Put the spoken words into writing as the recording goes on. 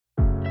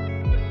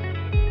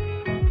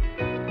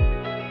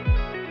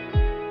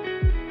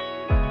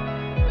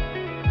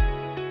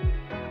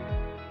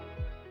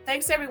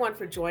Thanks everyone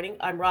for joining.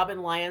 I'm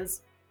Robin Lyons,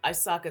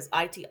 ISACA's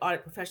IT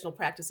Audit Professional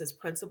Practices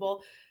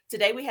Principal.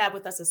 Today we have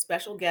with us a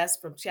special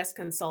guest from Chess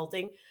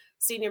Consulting,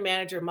 Senior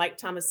Manager Mike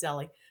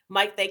Tomaselli.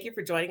 Mike, thank you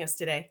for joining us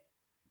today.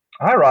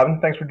 Hi,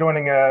 Robin. Thanks for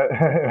joining,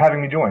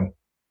 having me join.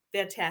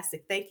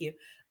 Fantastic. Thank you.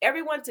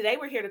 Everyone, today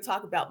we're here to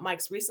talk about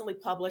Mike's recently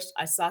published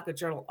ISACA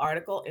Journal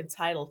article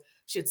entitled,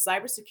 Should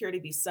Cybersecurity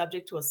Be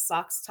Subject to a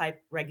SOX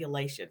Type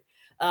Regulation?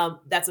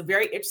 That's a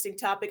very interesting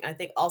topic, I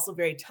think also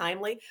very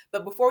timely.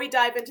 But before we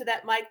dive into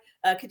that, Mike,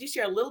 could you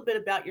share a little bit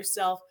about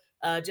yourself,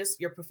 just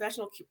your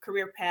professional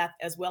career path,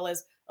 as well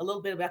as a little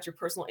bit about your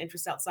personal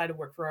interests outside of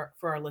work for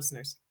our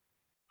listeners?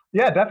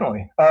 Yeah,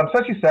 definitely. So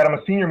as you said, I'm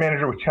a senior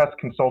manager with Chess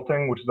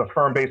Consulting, which is a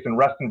firm based in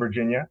Reston,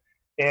 Virginia.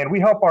 And we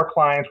help our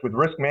clients with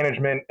risk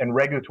management and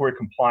regulatory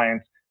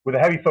compliance with a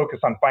heavy focus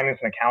on finance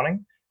and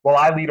accounting, while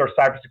I lead our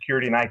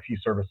cybersecurity and IT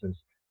services.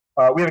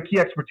 We have a key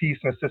expertise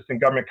in assisting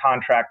government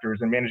contractors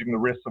in managing the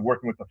risks of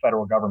working with the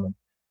federal government.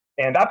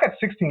 And I've got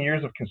 16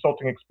 years of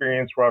consulting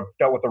experience where I've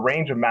dealt with a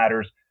range of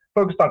matters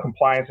focused on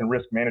compliance and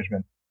risk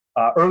management.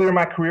 Earlier in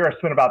my career, I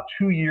spent about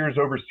 2 years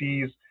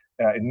overseas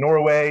in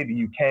Norway,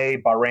 the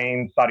UK,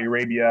 Bahrain, Saudi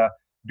Arabia,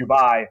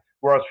 Dubai,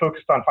 where I was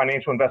focused on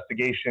financial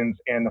investigations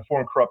and the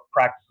Foreign Corrupt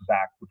Practices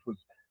Act, which was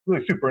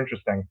really super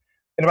interesting.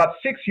 And about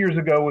 6 years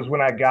ago was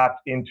when I got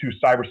into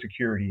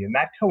cybersecurity, and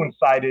that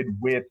coincided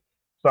with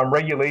some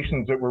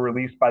regulations that were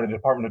released by the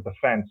Department of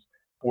Defense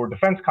for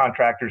defense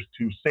contractors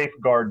to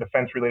safeguard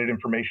defense-related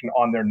information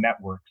on their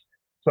networks.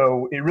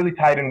 So it really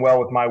tied in well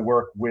with my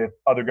work with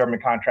other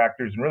government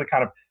contractors and really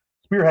kind of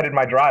spearheaded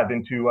my drive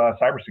into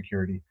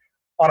cybersecurity.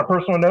 On a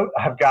personal note,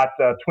 I've got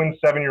twin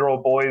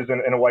 7-year-old boys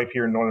and a wife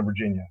here in Northern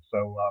Virginia,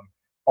 so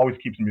always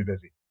keeps me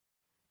busy.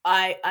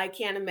 I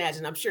can't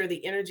imagine. I'm sure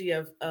the energy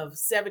of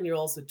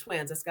 7-year-olds with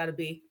twins, that's got to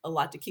be a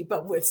lot to keep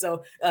up with.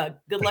 So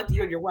good luck to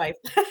you and your wife.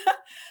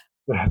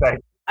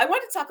 Thanks. I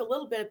want to talk a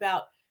little bit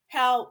about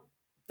how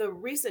the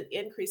recent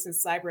increase in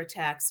cyber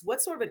attacks,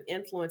 what sort of an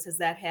influence has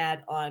that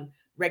had on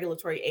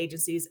regulatory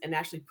agencies and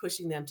actually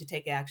pushing them to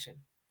take action?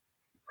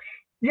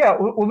 Yeah,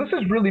 well, this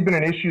has really been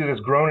an issue that has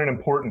grown in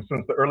importance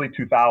since the early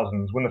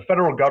 2000s when the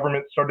federal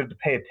government started to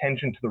pay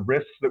attention to the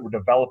risks that were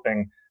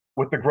developing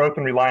with the growth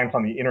and reliance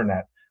on the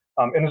internet.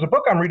 And there's a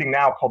book I'm reading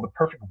now called The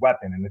Perfect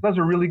Weapon, and it does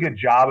a really good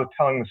job of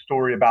telling the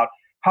story about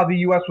how the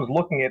US was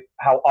looking at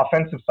how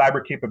offensive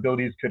cyber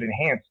capabilities could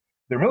enhance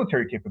their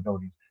military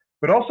capabilities,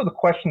 but also the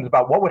questions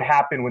about what would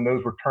happen when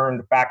those were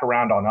turned back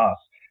around on us.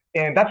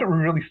 And that's what we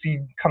really see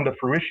come to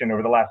fruition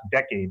over the last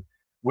decade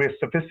with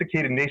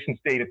sophisticated nation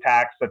state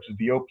attacks such as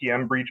the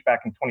OPM breach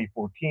back in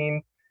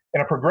 2014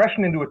 and a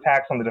progression into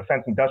attacks on the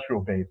defense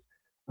industrial base.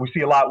 We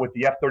see a lot with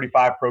the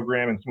F-35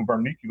 program and some of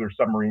our nuclear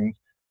submarines,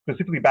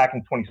 specifically back in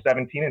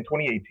 2017 and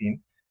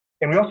 2018.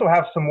 And we also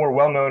have some more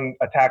well-known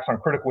attacks on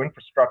critical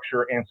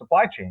infrastructure and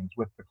supply chains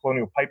with the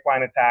Colonial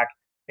Pipeline attack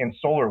and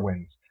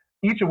SolarWinds,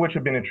 each of which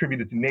have been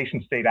attributed to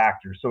nation state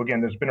actors. So again,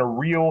 there's been a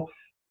real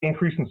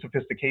increase in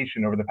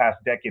sophistication over the past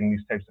decade in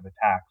these types of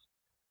attacks.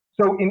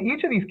 So in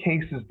each of these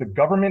cases, the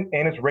government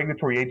and its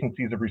regulatory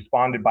agencies have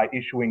responded by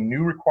issuing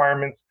new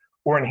requirements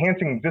or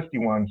enhancing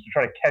existing ones to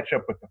try to catch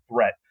up with the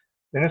threat.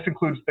 And this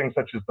includes things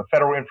such as the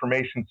Federal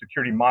Information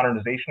Security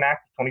Modernization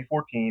Act of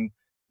 2014,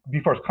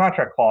 DFARS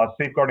Contract Clause,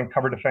 safeguarding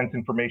cover defense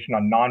information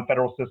on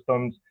non-federal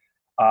systems,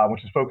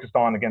 which is focused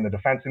on, again, the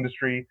defense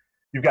industry.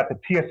 You've got the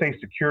TSA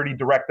Security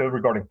Directive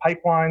regarding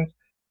pipelines,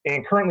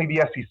 and currently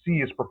the SEC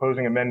is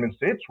proposing amendments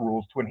to its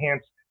rules to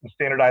enhance and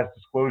standardized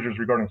disclosures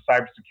regarding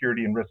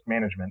cybersecurity and risk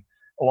management,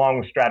 along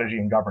with strategy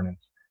and governance.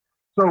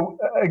 So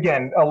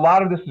again, a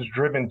lot of this is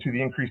driven to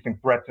the increasing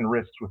threats and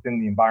risks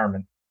within the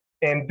environment.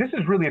 And this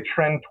is really a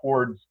trend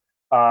towards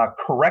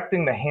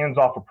correcting the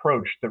hands-off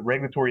approach that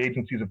regulatory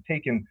agencies have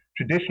taken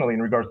traditionally in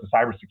regards to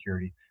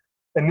cybersecurity.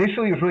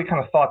 Initially, it was really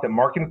kind of thought that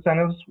market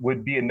incentives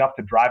would be enough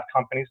to drive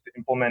companies to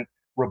implement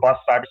robust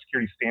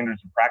cybersecurity standards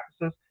and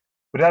practices.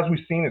 But as we've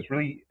seen, it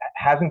really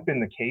hasn't been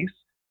the case.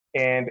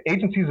 And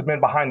agencies have been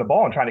behind the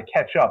ball in trying to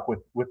catch up with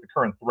the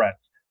current threats.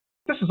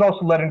 This has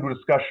also led into a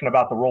discussion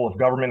about the role of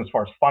government as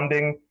far as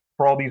funding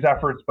for all these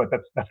efforts, but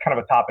that's kind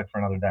of a topic for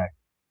another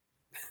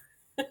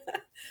day.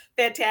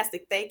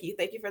 Fantastic. Thank you.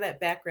 Thank you for that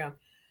background.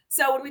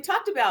 So when we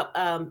talked about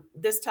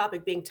this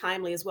topic being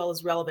timely as well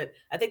as relevant,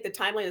 I think the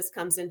timeliness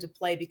comes into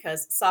play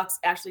because SOX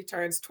actually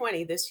turns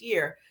 20 this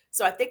year.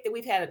 So I think that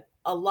we've had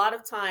a lot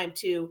of time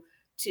to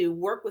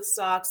work with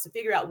SOX, to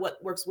figure out what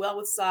works well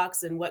with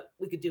SOX and what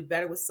we could do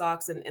better with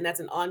SOX. And that's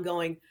an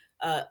ongoing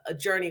a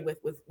journey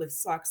with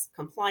SOX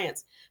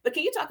compliance. But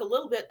can you talk a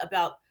little bit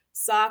about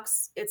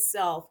SOX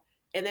itself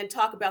and then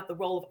talk about the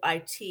role of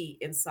IT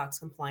in SOX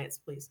compliance,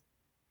 please?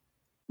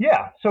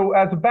 Yeah, so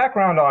as a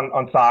background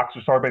on SOX,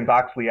 or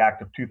Sarbanes-Oxley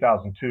Act of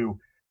 2002,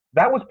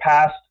 that was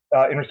passed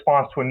in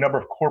response to a number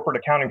of corporate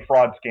accounting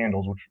fraud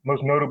scandals, which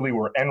most notably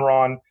were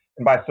Enron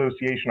and by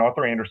association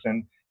Arthur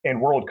Andersen and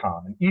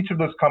WorldCom. And each of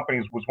those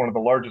companies was one of the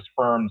largest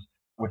firms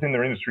within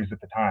their industries at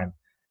the time.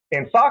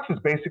 And SOX is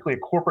basically a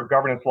corporate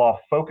governance law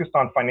focused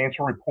on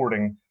financial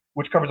reporting,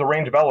 which covers a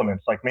range of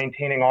elements like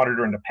maintaining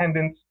auditor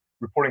independence,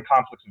 reporting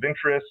conflicts of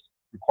interest,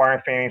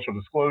 requiring financial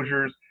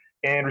disclosures,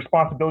 and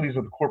responsibilities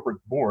of the corporate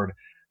board.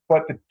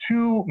 But the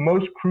two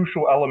most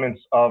crucial elements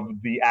of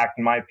the act,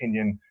 in my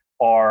opinion,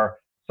 are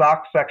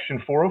SOX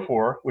Section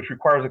 404, which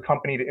requires a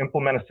company to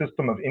implement a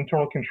system of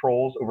internal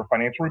controls over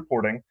financial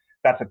reporting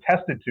that's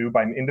attested to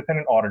by an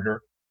independent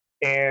auditor,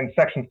 and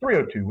Section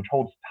 302, which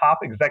holds top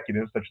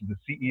executives such as the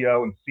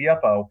CEO and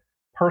CFO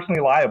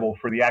personally liable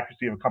for the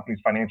accuracy of a company's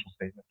financial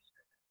statements.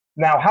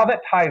 Now, how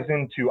that ties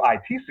into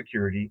IT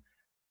security,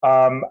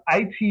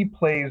 IT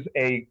plays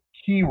a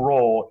key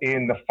role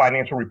in the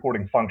financial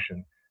reporting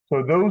function.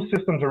 So those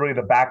systems are really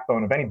the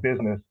backbone of any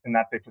business in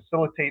that they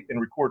facilitate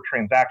and record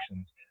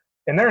transactions.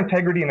 And their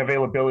integrity and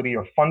availability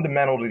are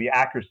fundamental to the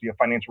accuracy of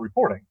financial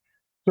reporting.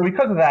 So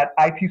because of that,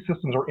 IT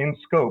systems are in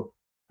scope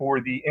for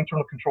the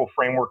internal control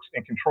frameworks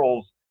and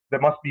controls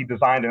that must be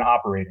designed and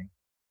operating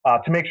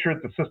to make sure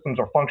that the systems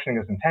are functioning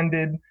as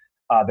intended,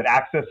 that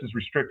access is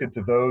restricted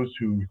to those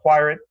who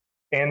require it,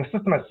 and the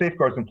system has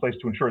safeguards in place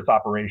to ensure its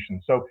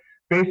operation. So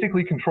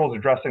basically controls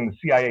addressing the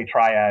CIA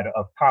triad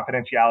of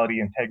confidentiality,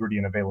 integrity,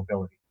 and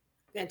availability.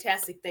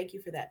 Fantastic. Thank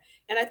you for that.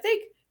 And I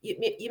think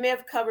you may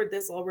have covered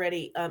this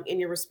already in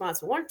your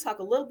response. I want to talk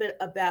a little bit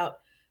about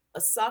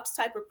a SOX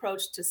type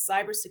approach to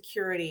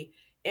cybersecurity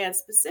and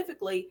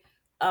specifically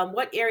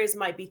what areas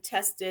might be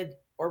tested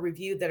or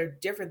reviewed that are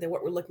different than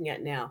what we're looking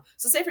at now.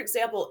 So say, for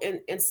example,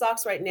 in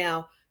SOX right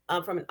now,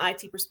 from an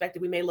IT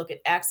perspective, we may look at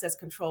access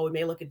control, we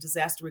may look at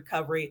disaster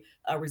recovery,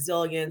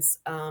 resilience,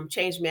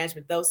 change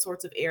management, those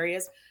sorts of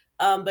areas.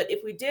 But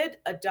if we did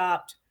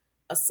adopt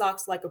a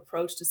SOX-like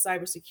approach to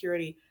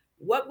cybersecurity,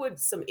 what would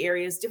some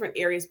areas, different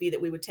areas be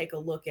that we would take a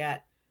look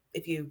at?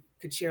 If you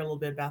could share a little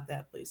bit about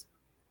that, please.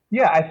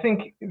 Yeah, I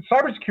think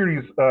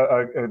cybersecurity is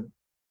a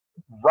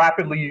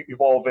rapidly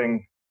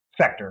evolving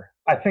sector.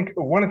 I think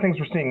one of the things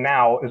we're seeing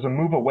now is a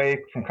move away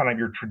from kind of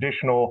your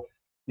traditional,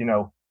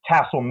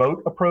 castle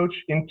moat approach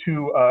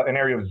into an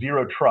area of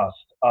zero trust,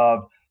 of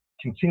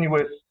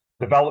continuous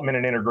development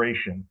and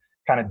integration,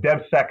 kind of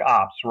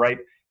DevSecOps, right?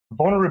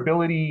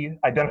 Vulnerability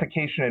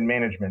identification and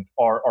management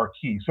are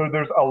key. So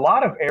there's a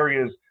lot of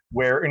areas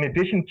where, in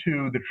addition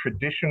to the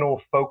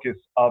traditional focus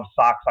of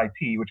SOX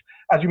IT, which,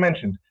 as you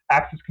mentioned,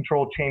 access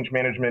control, change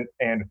management,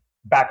 and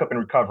backup and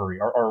recovery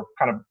are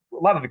kind of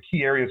a lot of the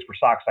key areas for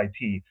SOX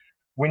IT.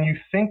 When you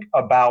think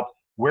about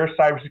where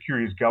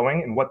cybersecurity is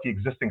going and what the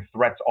existing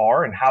threats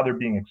are and how they're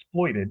being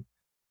exploited,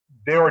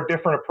 there are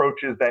different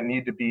approaches that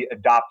need to be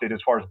adopted as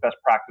far as best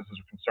practices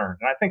are concerned.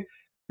 And I think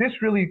this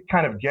really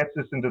kind of gets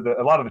us into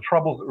a lot of the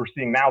troubles that we're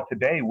seeing now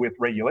today with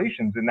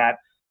regulations, in that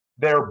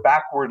they're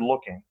backward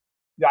looking.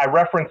 I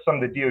referenced some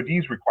of the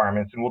DoD's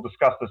requirements, and we'll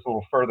discuss this a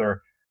little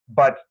further,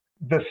 but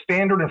the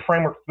standard and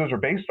framework those are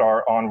based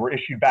on were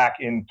issued back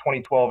in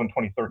 2012 and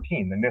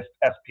 2013, the NIST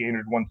SP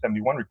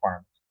 800-171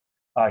 requirements.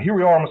 Here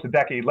we are almost a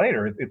decade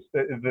later.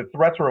 The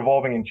threats are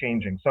evolving and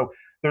changing. So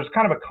there's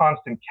kind of a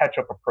constant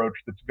catch-up approach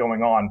that's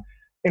going on.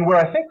 And where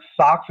I think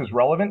SOX is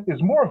relevant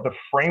is more of the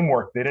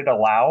framework that it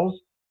allows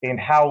and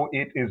how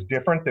it is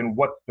different than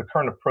what the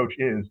current approach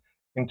is,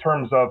 in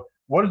terms of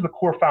what is the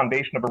core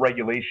foundation of a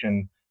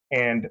regulation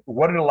and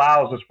what it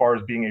allows as far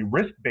as being a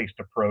risk-based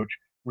approach,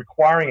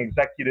 requiring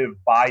executive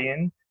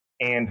buy-in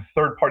and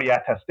third-party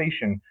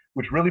attestation,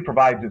 which really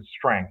provides its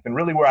strength, and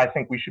really where I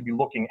think we should be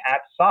looking at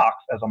SOX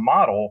as a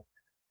model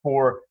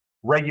for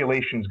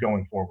regulations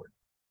going forward.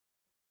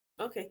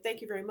 Okay, thank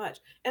you very much.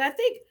 And I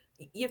think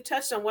you've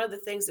touched on one of the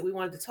things that we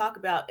wanted to talk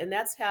about, and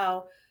that's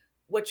how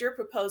what you're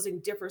proposing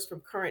differs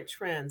from current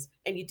trends.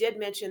 And you did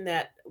mention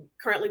that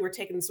currently we're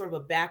taking sort of a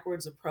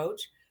backwards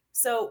approach.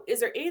 So is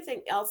there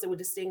anything else that would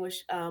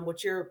distinguish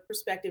what your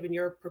perspective and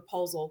your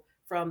proposal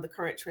from the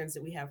current trends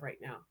that we have right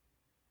now?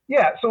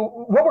 Yeah, so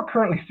what we're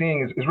currently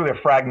seeing is really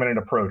a fragmented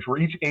approach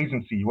where each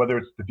agency, whether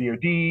it's the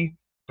DoD,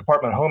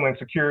 Department of Homeland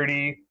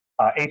Security,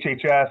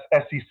 HHS,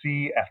 SEC,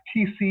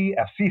 FTC,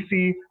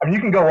 FCC, I mean,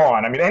 you can go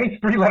on. I mean, any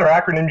three-letter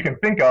acronym you can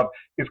think of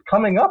is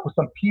coming up with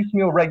some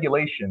piecemeal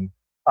regulation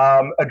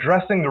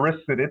addressing the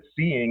risks that it's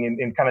seeing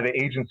in kind of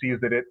the agencies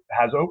that it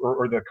has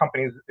or the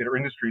companies or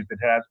industries that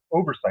it has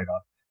oversight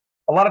of.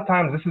 A lot of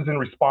times this is in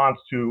response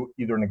to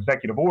either an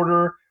executive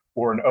order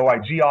or an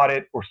OIG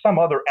audit or some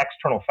other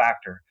external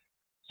factor.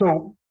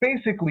 So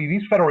basically,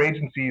 these federal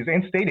agencies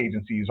and state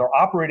agencies are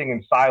operating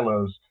in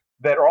silos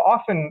that are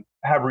often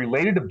have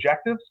related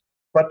objectives,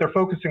 but they're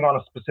focusing on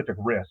a specific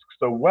risk.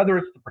 So whether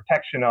it's the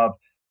protection of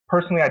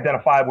personally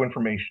identifiable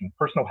information,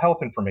 personal health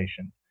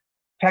information,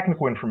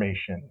 technical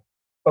information,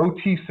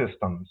 OT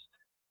systems,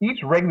 each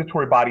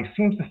regulatory body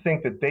seems to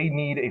think that they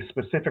need a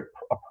specific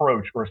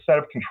approach or a set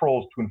of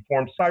controls to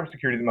inform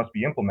cybersecurity that must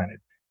be implemented.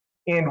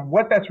 And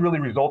what that's really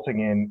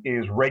resulting in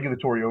is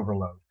regulatory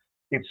overload.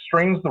 It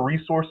strains the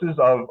resources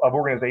of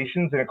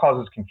organizations and it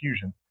causes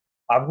confusion.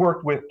 I've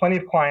worked with plenty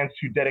of clients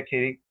who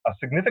dedicate a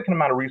significant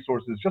amount of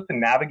resources just to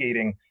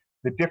navigating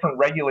the different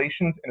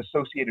regulations and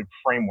associated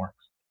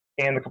frameworks.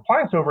 And the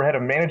compliance overhead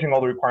of managing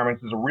all the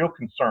requirements is a real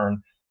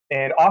concern,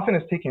 and often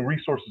is taking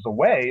resources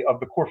away of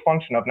the core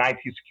function of an IT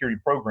security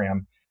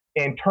program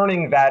and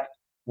turning that,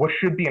 what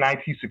should be an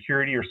IT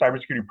security or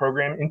cybersecurity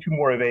program, into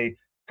more of a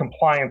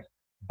compliance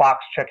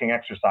box checking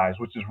exercise,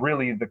 which is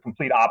really the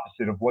complete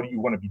opposite of what you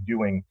want to be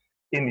doing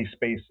in these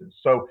spaces.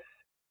 So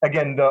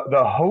again,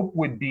 the hope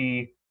would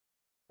be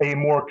a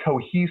more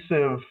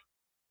cohesive,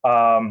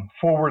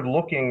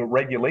 forward-looking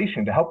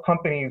regulation to help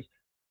companies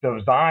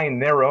design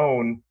their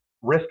own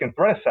risk and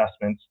threat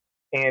assessments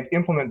and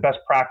implement best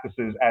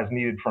practices as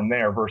needed from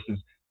there versus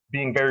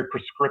being very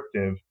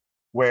prescriptive,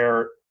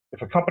 where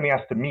if a company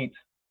has to meet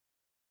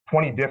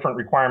 20 different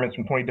requirements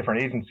from 20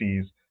 different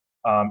agencies,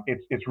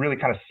 it's really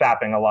kind of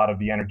sapping a lot of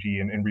the energy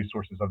and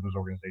resources of those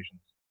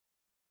organizations.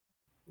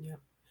 Yeah.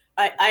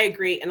 I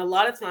agree. And a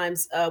lot of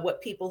times,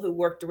 what people who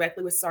work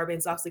directly with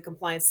Sarbanes-Oxley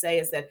compliance say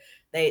is that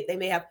they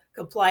may have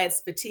compliance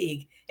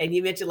fatigue. And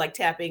you mentioned like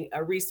tapping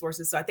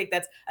resources. So I think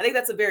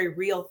that's a very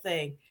real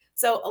thing.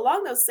 So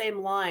along those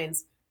same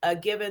lines,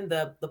 given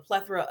the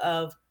plethora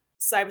of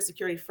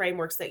cybersecurity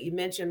frameworks that you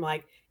mentioned,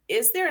 Mike,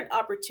 is there an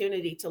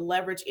opportunity to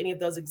leverage any of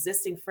those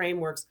existing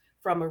frameworks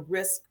from a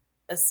risk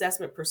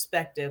assessment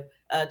perspective,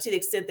 to the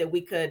extent that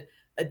we could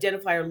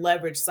identify or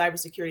leverage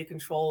cybersecurity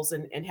controls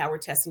and how we're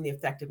testing the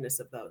effectiveness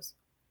of those?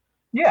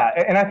 Yeah,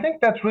 and I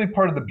think that's really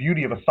part of the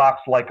beauty of a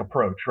SOX-like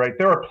approach, right?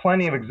 There are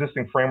plenty of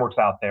existing frameworks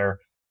out there.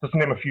 Just to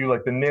name a few,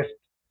 like the NIST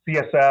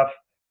CSF,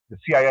 the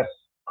CIS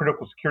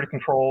critical security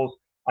controls.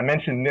 I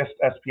mentioned NIST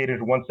SP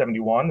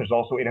 800-171. There's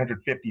also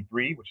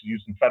 853, which is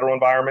used in federal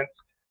environments.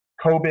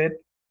 COBIT,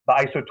 the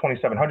ISO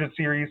 2700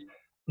 series.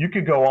 You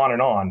could go on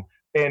and on.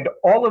 And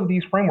all of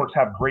these frameworks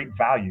have great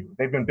value.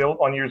 They've been built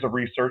on years of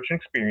research and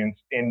experience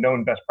and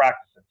known best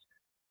practices.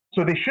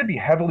 So they should be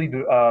heavily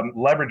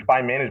leveraged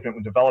by management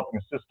when developing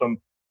a system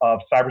of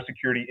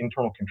cybersecurity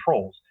internal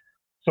controls.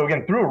 So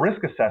again, through a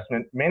risk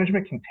assessment,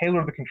 management can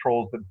tailor the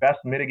controls that best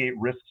mitigate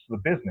risks to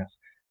the business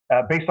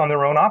based on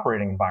their own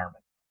operating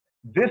environment.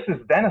 This is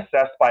then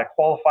assessed by a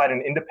qualified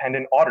and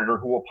independent auditor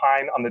who will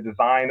opine on the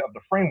design of the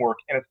framework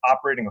and its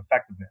operating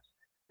effectiveness.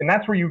 And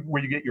that's where you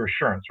get your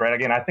assurance, right?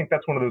 Again, I think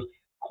that's one of those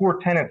core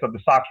tenets of the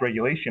SOX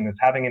regulation is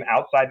having an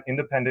outside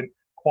independent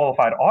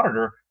qualified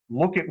auditor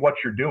look at what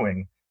you're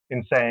doing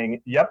and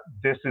saying, yep,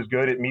 this is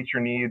good, it meets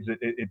your needs,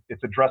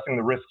 it's addressing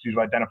the risks you've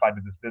identified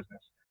to this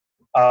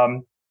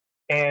business.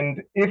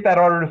 And if that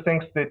auditor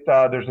thinks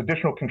that there's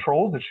additional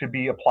controls that should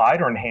be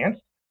applied or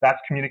enhanced, that's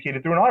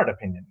communicated through an audit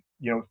opinion.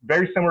 You know,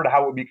 very similar to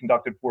how it would be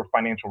conducted for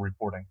financial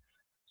reporting.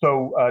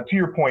 So to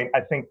your point,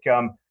 I think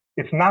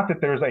it's not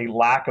that there's a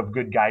lack of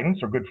good guidance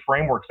or good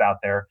frameworks out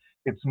there.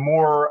 It's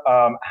more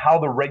how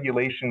the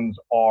regulations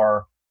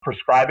are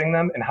prescribing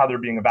them and how they're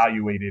being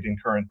evaluated in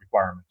current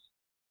requirements.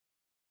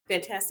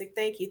 Fantastic.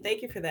 Thank you.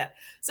 Thank you for that.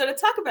 So, to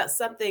talk about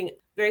something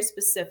very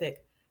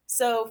specific.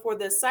 So, for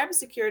the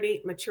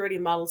Cybersecurity Maturity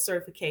Model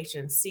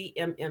Certification,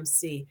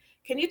 CMMC,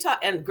 can you talk?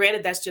 And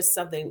granted, that's just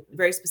something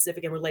very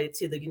specific and related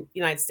to the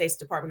United States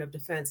Department of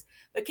Defense.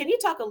 But can you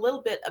talk a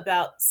little bit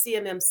about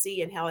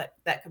CMMC and how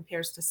that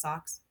compares to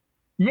SOX?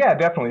 Yeah,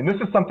 definitely. And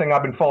this is something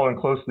I've been following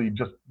closely,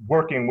 just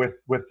working with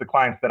the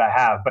clients that I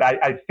have. But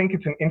I think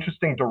it's an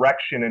interesting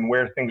direction in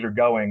where things are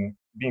going,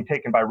 being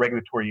taken by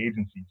regulatory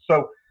agencies.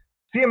 So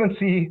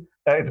CMMC,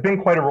 it's been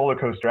quite a roller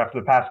coaster after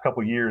the past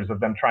couple of years of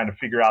them trying to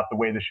figure out the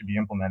way this should be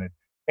implemented.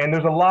 And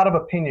there's a lot of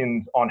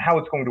opinions on how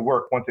it's going to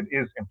work once it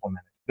is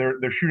implemented.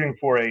 They're shooting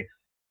for a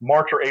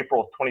March or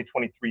April of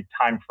 2023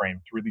 timeframe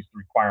to release the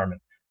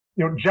requirement.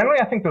 You know, generally,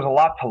 I think there's a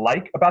lot to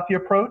like about the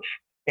approach,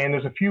 and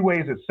there's a few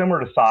ways it's similar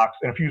to SOX,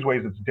 and a few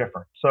ways it's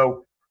different.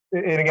 So,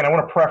 and again, I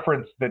want to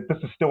preference that this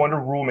is still under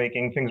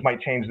rulemaking. Things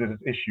might change as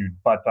it's issued,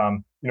 but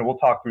we'll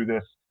talk through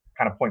this,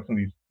 kind of point some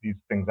of these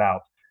things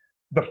out.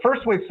 The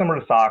first way it's similar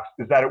to SOX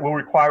is that it will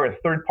require a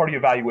third-party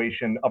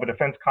evaluation of a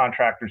defense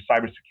contractor's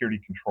cybersecurity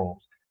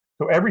controls.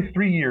 So every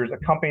 3 years, a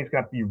company is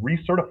going to have to be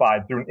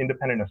recertified through an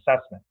independent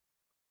assessment.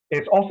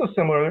 It's also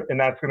similar in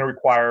that it's going to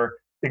require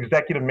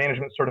executive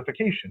management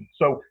certification.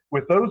 So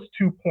with those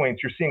 2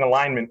 points, you're seeing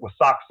alignment with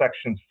SOX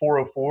sections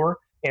 404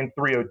 and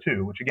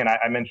 302, which again,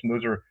 I mentioned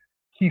those are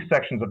key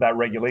sections of that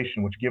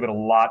regulation, which give it a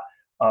lot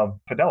of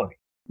fidelity.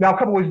 Now, a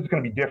couple ways it's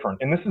going to be different,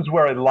 and this is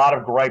where a lot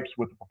of gripes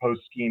with the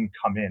proposed scheme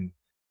come in.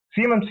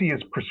 CMMC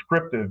is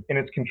prescriptive in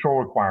its control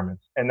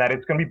requirements, and that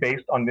it's going to be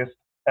based on this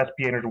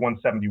SP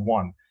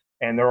 800-171,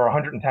 and there are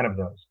 110 of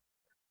those.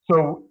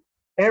 So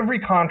every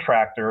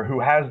contractor who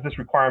has this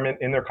requirement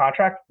in their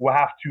contract will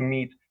have to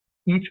meet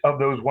each of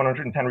those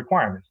 110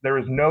 requirements. There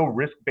is no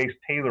risk-based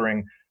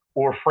tailoring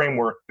or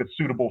framework that's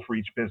suitable for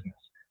each business.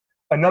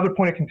 Another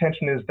point of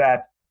contention is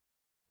that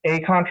a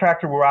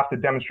contractor will have to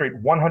demonstrate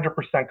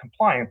 100%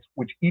 compliance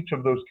with each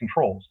of those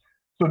controls.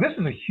 So this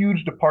is a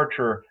huge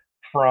departure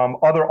from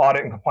other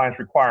audit and compliance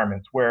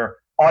requirements where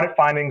audit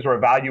findings are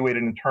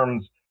evaluated in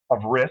terms of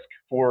risk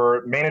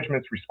for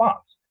management's response.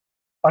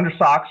 Under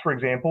SOX, for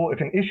example, if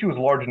an issue is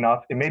large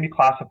enough, it may be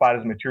classified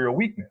as a material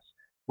weakness,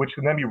 which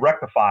can then be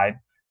rectified.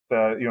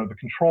 The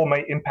control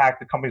may impact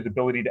the company's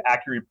ability to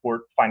accurately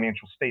report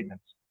financial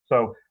statements.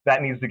 So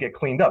that needs to get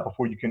cleaned up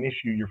before you can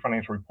issue your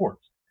financial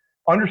reports.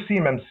 Under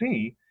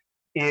CMMC,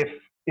 if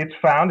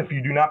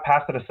you do not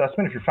pass that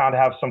assessment, if you're found to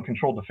have some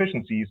control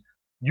deficiencies,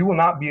 you will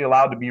not be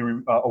allowed to be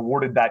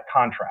awarded that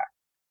contract.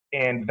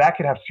 And that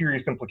could have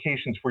serious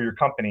implications for your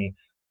company,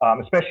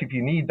 especially if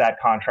you need that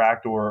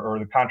contract or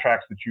the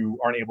contracts that you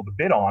aren't able to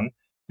bid on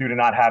due to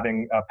not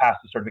having passed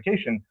the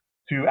certification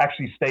to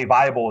actually stay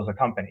viable as a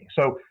company.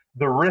 So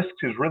the risks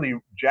is really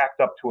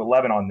jacked up to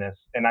 11 on this.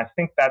 And I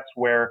think that's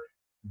where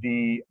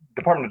the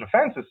Department of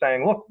Defense is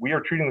saying, look, we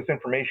are treating this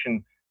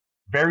information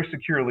very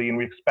securely and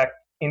we expect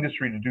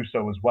industry to do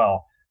so as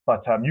well.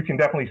 But you can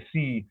definitely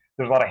see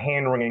there's a lot of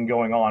hand wringing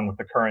going on with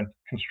the current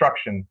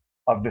construction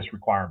of this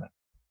requirement.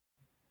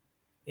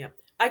 Yeah,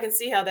 I can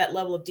see how that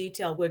level of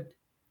detail would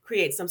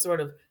create some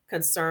sort of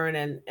concern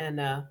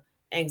and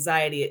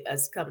anxiety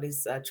as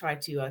companies try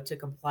to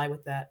comply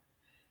with that.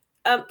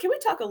 Can we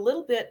talk a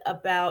little bit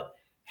about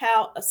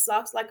how a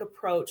SOX-like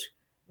approach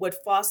would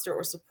foster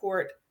or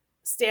support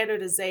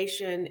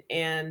standardization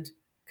and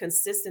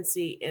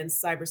consistency in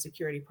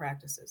cybersecurity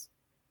practices?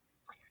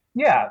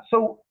 Yeah.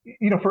 So,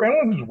 for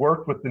anyone who's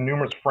worked with the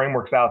numerous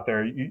frameworks out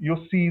there,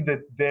 you'll see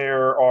that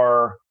there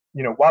are,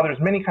 while there's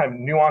many kind of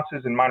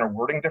nuances and minor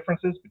wording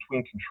differences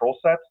between control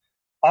sets,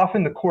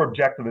 often the core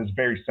objective is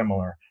very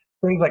similar.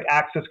 Things like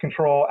access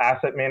control,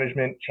 asset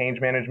management,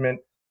 change management,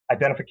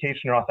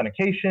 identification and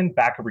authentication,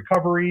 backup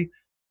recovery,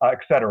 et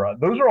cetera.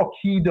 Those are all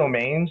key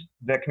domains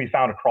that can be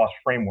found across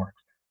frameworks.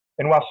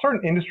 And while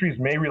certain industries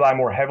may rely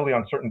more heavily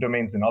on certain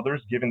domains than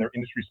others, given their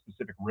industry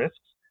specific risks,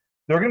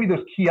 there are going to be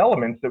those key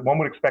elements that one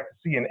would expect to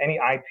see in any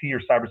IT or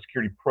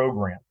cybersecurity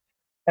program.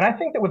 And I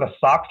think that with a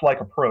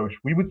SOX-like approach,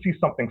 we would see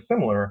something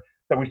similar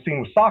that we've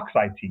seen with SOX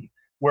IT,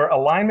 where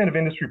alignment of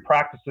industry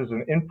practices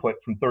and input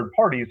from third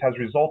parties has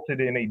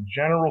resulted in a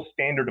general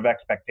standard of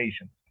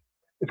expectations.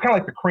 It's kind of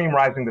like the cream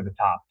rising to the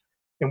top.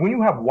 And when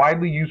you have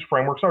widely used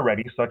frameworks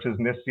already, such as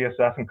NIST,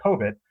 CSF, and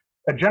COBIT,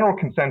 a general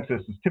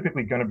consensus is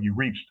typically going to be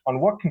reached on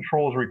what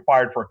controls are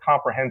required for a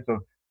comprehensive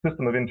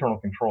system of internal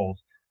controls.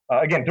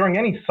 Again, during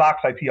any SOX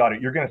IT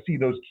audit, you're going to see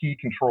those key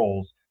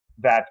controls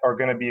that are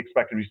going to be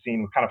expected to be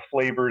seen with kind of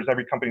flavors.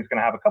 Every company is going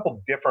to have a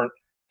couple different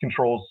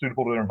controls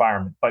suitable to their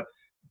environment, but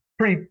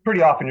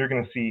pretty often you're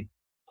going to see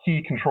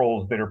key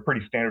controls that are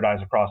pretty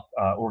standardized across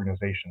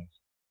organizations.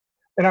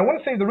 And I want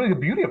to say the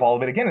beauty of all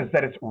of it, again, is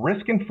that it's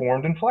risk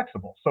informed and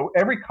flexible. So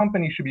every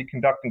company should be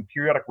conducting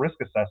periodic risk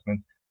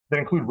assessments that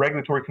include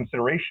regulatory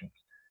considerations.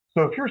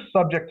 So if you're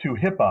subject to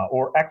HIPAA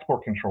or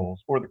export controls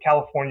or the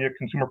California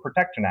Consumer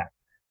Protection Act,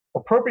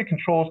 appropriate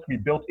controls can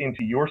be built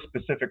into your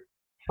specific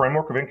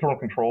framework of internal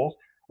controls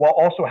while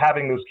also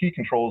having those key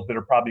controls that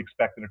are probably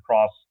expected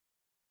across,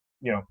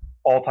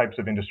 all types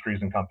of industries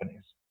and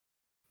companies.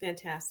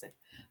 Fantastic.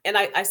 And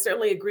I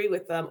certainly agree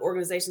with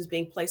organizations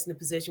being placed in a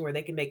position where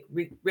they can make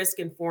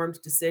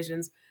risk-informed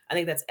decisions. I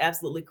think that's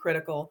absolutely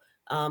critical.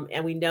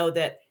 And we know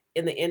that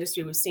in the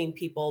industry, we've seen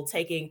people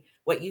taking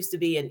what used to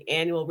be an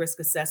annual risk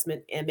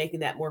assessment and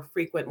making that more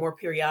frequent, more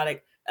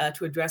periodic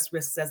to address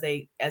risks as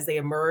they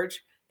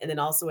emerge, and then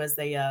also as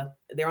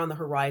they're on the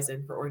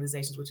horizon for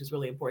organizations, which is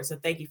really important. So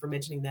thank you for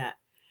mentioning that.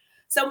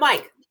 So,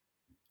 Mike.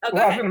 Oh,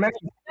 well, I was going to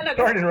mention,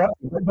 sorry to interrupt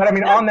you, but I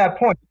mean, on that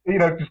point,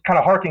 just kind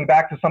of harking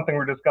back to something we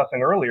were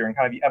discussing earlier and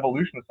kind of the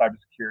evolution of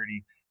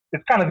cybersecurity,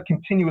 it's kind of the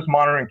continuous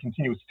monitoring,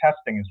 continuous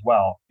testing as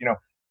well.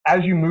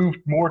 As you move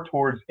more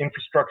towards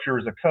infrastructure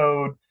as a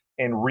code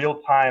and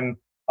real-time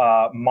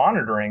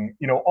monitoring,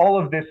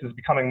 all of this is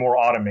becoming more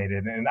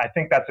automated. And I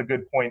think that's a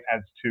good point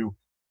as to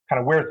kind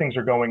of where things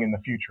are going in the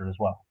future as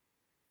well.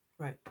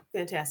 Right.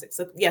 Fantastic.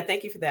 So yeah,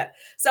 thank you for that.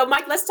 So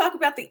Mike, let's talk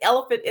about the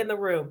elephant in the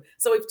room.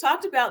 So we've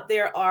talked about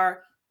there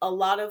are a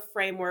lot of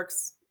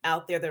frameworks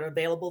out there that are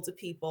available to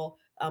people.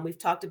 We've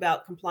talked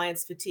about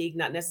compliance fatigue,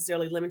 not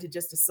necessarily limited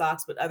just to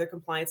SOX, but other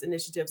compliance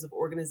initiatives of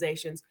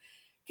organizations.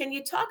 Can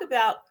you talk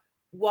about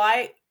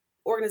why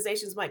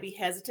organizations might be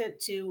hesitant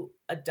to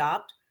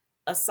adopt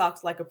a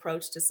SOX-like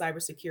approach to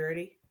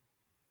cybersecurity?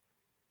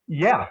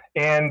 Yeah,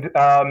 and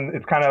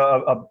it's kind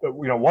of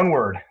one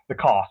word: the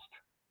cost.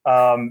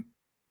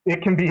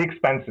 It can be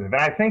expensive,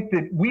 and I think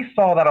that we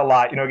saw that a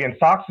lot. Again,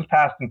 SOX was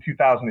passed in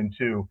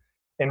 2002.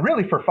 And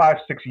really for 5-6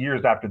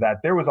 years after that,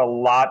 there was a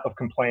lot of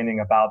complaining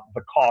about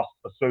the costs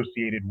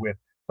associated with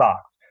SOX.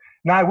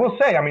 Now, I will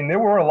say, there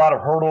were a lot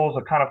of hurdles,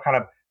 a kind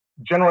of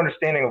general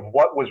understanding of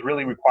what was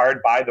really required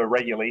by the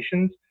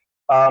regulations.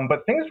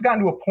 But things have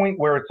gotten to a point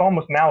where it's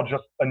almost now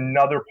just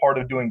another part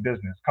of doing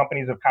business.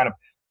 Companies have kind of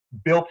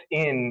built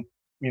in,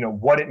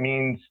 what it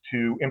means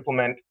to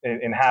implement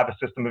and have a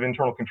system of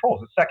internal controls.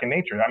 It's second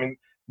nature.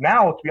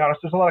 Now, to be honest,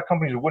 there's a lot of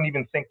companies that wouldn't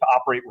even think to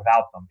operate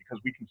without them because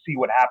we can see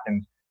what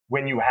happens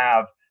when you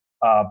have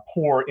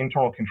poor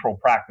internal control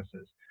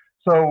practices.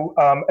 So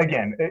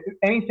again,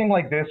 anything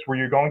like this where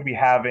you're going to be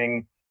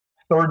having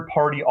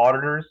third-party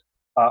auditors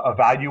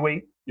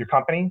evaluate your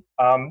company,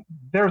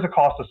 there's a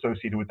cost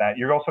associated with that.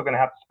 You're also going to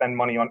have to spend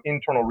money on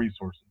internal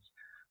resources.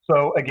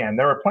 So again,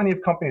 there are plenty of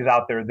companies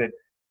out there that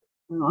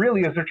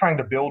really, as they're trying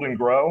to build and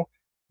grow,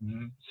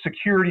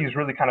 security is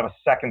really kind of a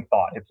second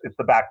thought. It's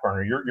the back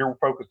burner. You're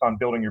focused on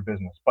building your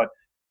business. But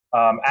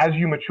as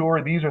you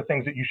mature, these are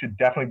things that you should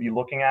definitely be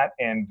looking at,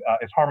 and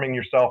it's harming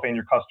yourself and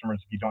your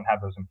customers if you don't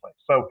have those in place.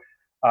 So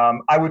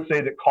I would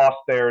say that cost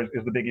there is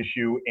the big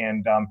issue,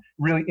 and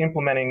really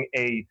implementing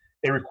a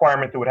a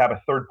requirement that would have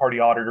a third-party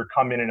auditor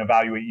come in and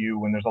evaluate you.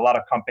 When there's a lot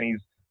of companies,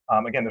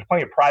 again, there's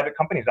plenty of private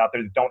companies out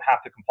there that don't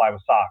have to comply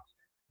with SOX.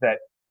 That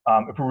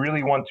if we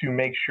really want to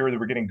make sure that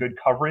we're getting good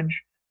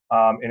coverage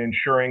and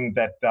ensuring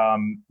that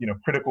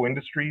critical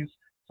industries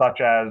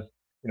such as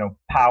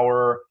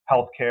power,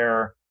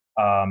 healthcare,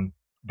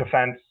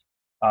 defense,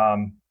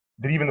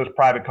 that even those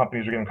private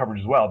companies are getting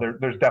coverage as well.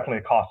 There's definitely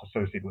a cost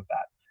associated with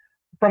that.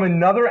 From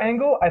another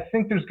angle, I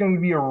think there's going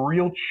to be a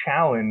real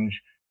challenge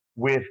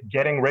with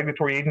getting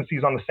regulatory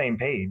agencies on the same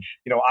page.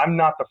 I'm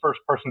not the first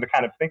person to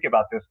kind of think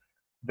about this,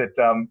 that,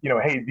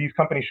 hey, these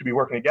companies should be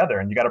working together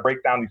and you got to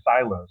break down these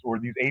silos, or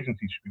these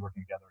agencies should be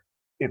working together.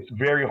 It's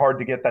very hard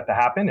to get that to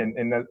happen.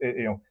 And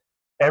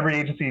every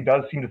agency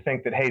does seem to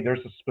think that, hey, there's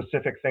a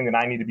specific thing that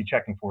I need to be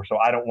checking for, so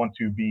I don't want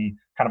to be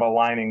kind of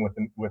aligning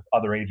with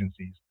other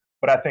agencies.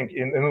 But I think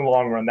in the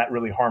long run, that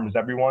really harms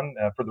everyone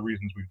for the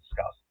reasons we've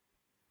discussed.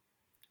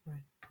 Right.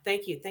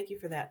 Thank you. Thank you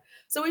for that.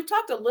 So we've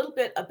talked a little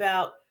bit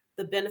about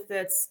the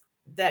benefits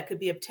that could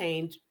be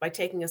obtained by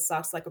taking a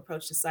SOX-like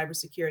approach to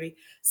cybersecurity.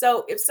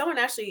 So if someone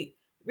actually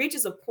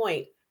reaches a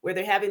point where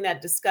they're having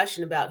that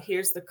discussion about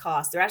here's the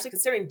cost, they're actually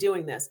considering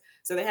doing this,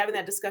 so they're having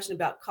that discussion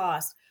about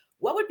cost,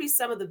 what would be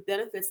some of the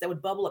benefits that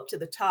would bubble up to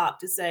the top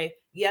to say,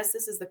 yes,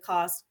 this is the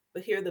cost,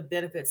 but here are the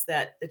benefits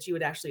that you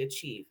would actually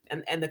achieve,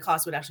 and the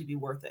cost would actually be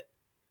worth it?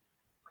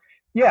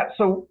 Yeah,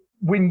 so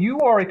when you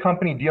are a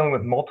company dealing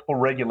with multiple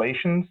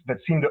regulations that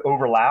seem to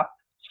overlap,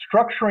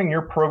 structuring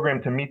your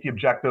program to meet the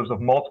objectives of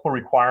multiple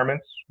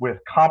requirements with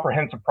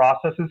comprehensive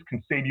processes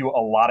can save you a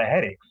lot of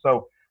headaches.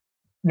 So,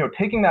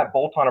 taking that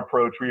bolt-on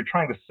approach where you're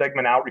trying to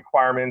segment out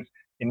requirements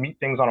and meet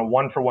things on a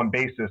one-for-one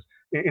basis,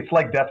 it's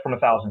like death from a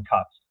thousand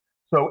cuts.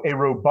 So a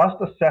robust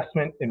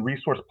assessment and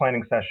resource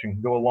planning session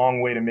can go a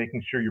long way to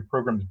making sure your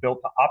program is built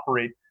to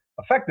operate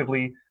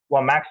effectively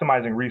while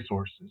maximizing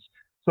resources.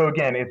 So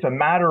again, it's a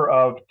matter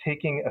of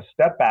taking a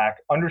step back,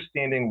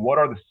 understanding what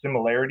are the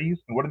similarities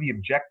and what are the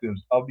objectives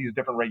of these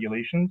different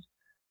regulations,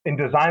 and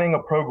designing a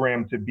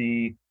program to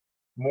be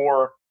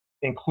more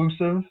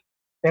inclusive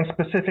and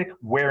specific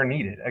where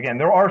needed. Again,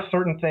 there are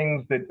certain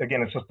things that,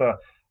 again, it's just a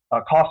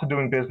cost of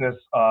doing business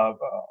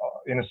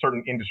in a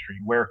certain industry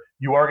where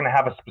you are going to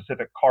have a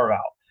specific carve out.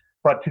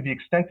 But to the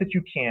extent that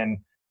you can,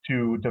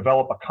 to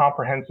develop a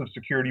comprehensive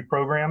security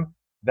program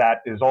that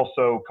is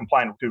also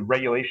compliant to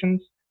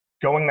regulations,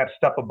 going that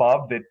step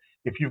above, that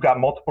if you've got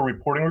multiple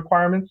reporting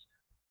requirements,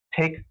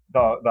 take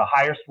the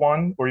highest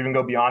one or even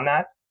go beyond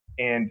that,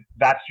 and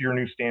that's your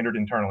new standard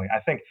internally.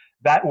 I think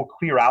that will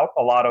clear out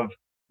a lot of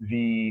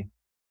the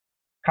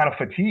kind of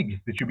fatigue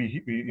that you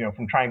be,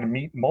 from trying to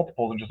meet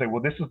multiples and just say,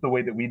 well, this is the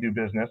way that we do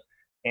business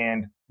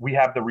and we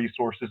have the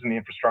resources and the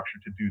infrastructure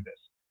to do this.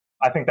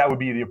 I think that would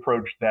be the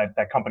approach that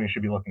companies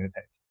should be looking to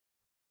take.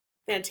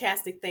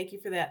 Fantastic. Thank you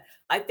for that.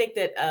 I think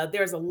that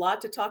there's a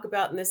lot to talk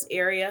about in this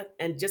area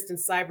and just in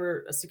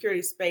cyber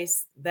security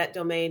space, that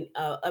domain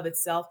of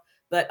itself.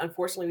 But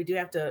unfortunately, we do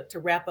have to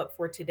wrap up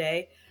for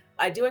today.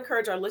 I do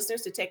encourage our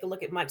listeners to take a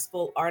look at Mike's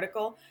full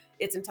article.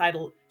 It's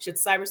entitled, Should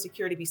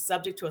Cybersecurity Be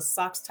Subject to a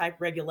SOX-Type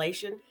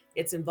Regulation?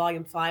 It's in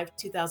Volume 5,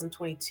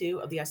 2022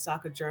 of the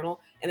ISACA Journal.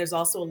 And there's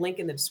also a link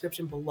in the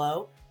description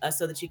below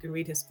so that you can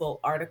read his full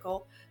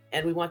article.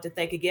 And we want to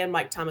thank again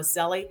Mike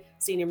Tomaselli,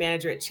 Senior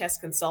Manager at Chess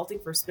Consulting,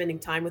 for spending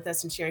time with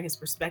us and sharing his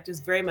perspectives.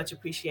 Very much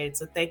appreciated.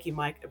 So thank you,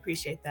 Mike.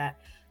 Appreciate that.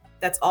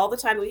 That's all the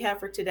time we have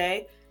for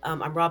today.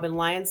 I'm Robin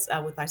Lyons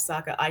with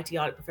ISACA IT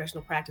Audit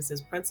Professional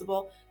Practices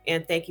Principal.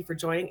 And thank you for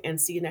joining, and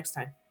see you next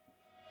time.